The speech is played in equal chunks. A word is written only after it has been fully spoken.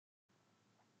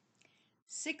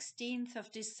16th of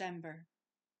December,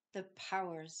 the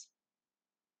powers.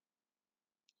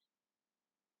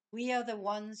 We are the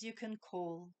ones you can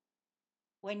call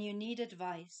when you need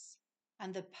advice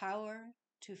and the power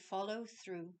to follow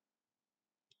through.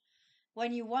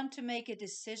 When you want to make a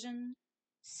decision,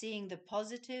 seeing the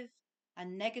positive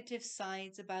and negative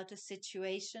sides about a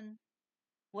situation,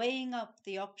 weighing up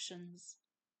the options,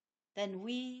 then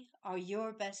we are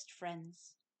your best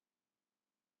friends.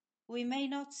 We may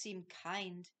not seem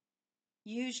kind.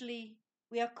 Usually,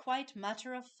 we are quite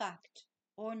matter of fact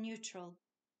or neutral.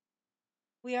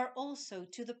 We are also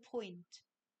to the point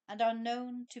and are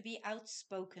known to be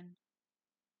outspoken.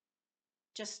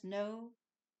 Just know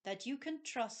that you can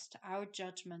trust our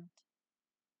judgment.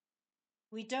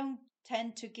 We don't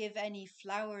tend to give any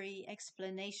flowery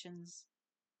explanations.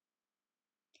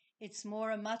 It's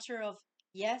more a matter of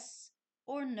yes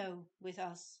or no with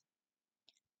us.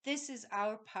 This is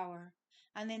our power,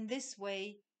 and in this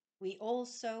way we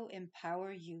also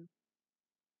empower you.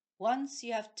 Once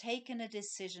you have taken a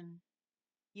decision,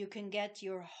 you can get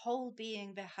your whole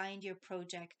being behind your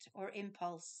project or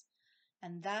impulse,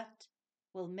 and that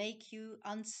will make you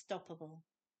unstoppable.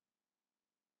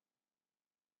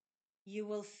 You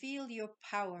will feel your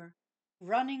power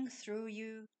running through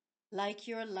you like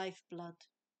your lifeblood.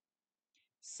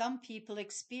 Some people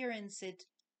experience it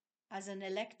as an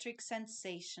electric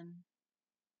sensation.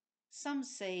 Some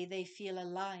say they feel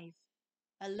alive,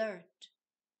 alert,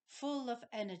 full of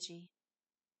energy.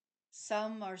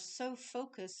 Some are so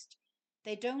focused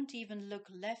they don't even look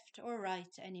left or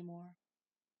right anymore.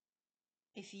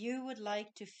 If you would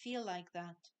like to feel like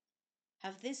that,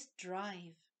 have this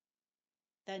drive,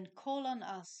 then call on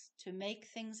us to make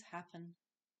things happen.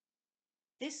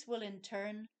 This will in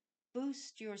turn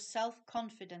boost your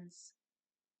self-confidence,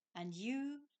 and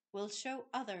you will show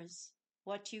others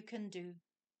what you can do.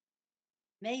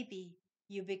 Maybe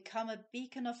you become a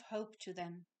beacon of hope to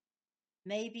them,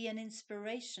 maybe an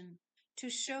inspiration to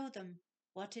show them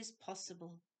what is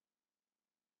possible.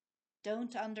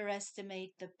 Don't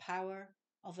underestimate the power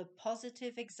of a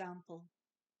positive example.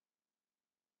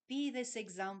 Be this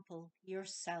example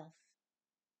yourself.